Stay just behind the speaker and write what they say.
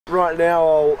Right now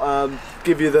I'll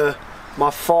give you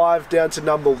my 5 down to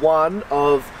number 1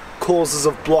 of causes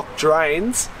of blocked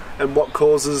drains and what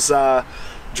causes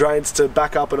drains to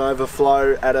back up and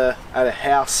overflow at a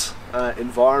house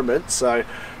environment. So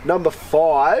number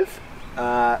 5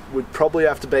 would probably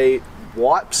have to be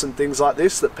wipes and things like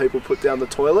this that people put down the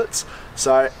toilets.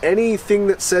 So anything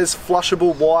that says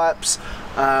flushable wipes,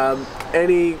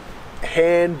 any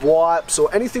hand wipes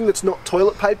or anything that's not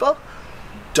toilet paper,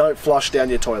 don't flush down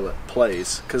your toilet,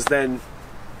 please, because then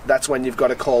that's when you've got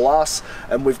to call us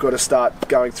and we've got to start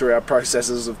going through our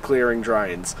processes of clearing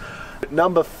drains.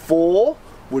 Number 4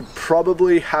 would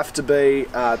probably have to be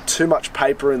too much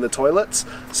paper in the toilets.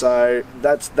 So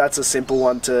that's a simple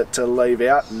one to leave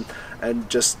out and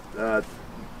just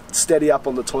steady up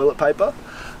on the toilet paper.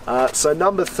 So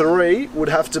number 3 would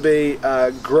have to be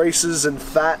greases and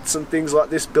fats and things like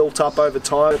this built up over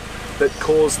time that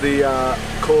cause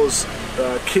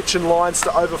kitchen lines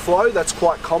to overflow. That's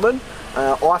quite common,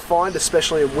 I find,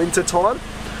 especially in winter time.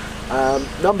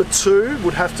 Number 2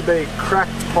 would have to be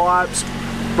cracked pipes,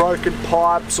 broken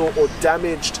pipes, or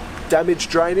damaged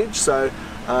drainage. So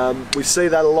we see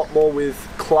that a lot more with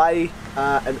clay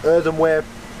and earthenware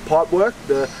pipework.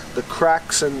 The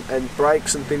cracks and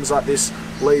breaks and things like this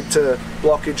lead to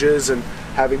blockages and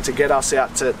having to get us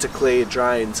out to clear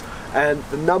drains. And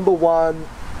the number 1,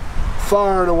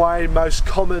 far and away most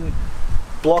common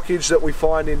blockage that we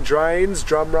find in drains,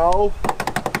 drum roll,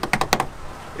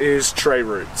 is tree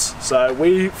roots. So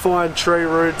we find tree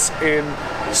roots in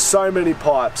so many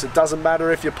pipes. It doesn't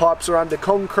matter if your pipes are under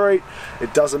concrete,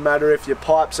 it doesn't matter if your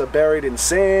pipes are buried in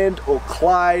sand or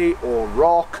clay or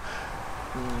rock.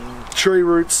 Tree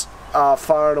roots are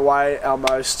far and away our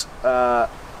most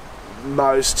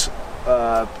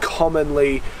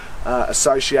commonly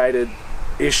associated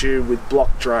issue with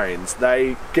blocked drains.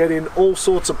 They get in all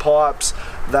sorts of pipes,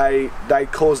 they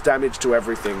cause damage to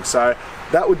everything. So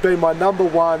that would be my number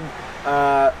 1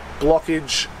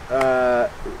 blockage.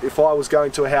 If I was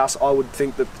going to a house, I would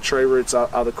think that the tree roots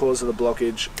are the cause of the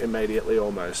blockage immediately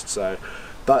almost. So,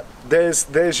 but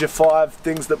there's your 5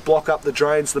 things that block up the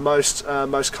drains the most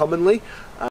commonly.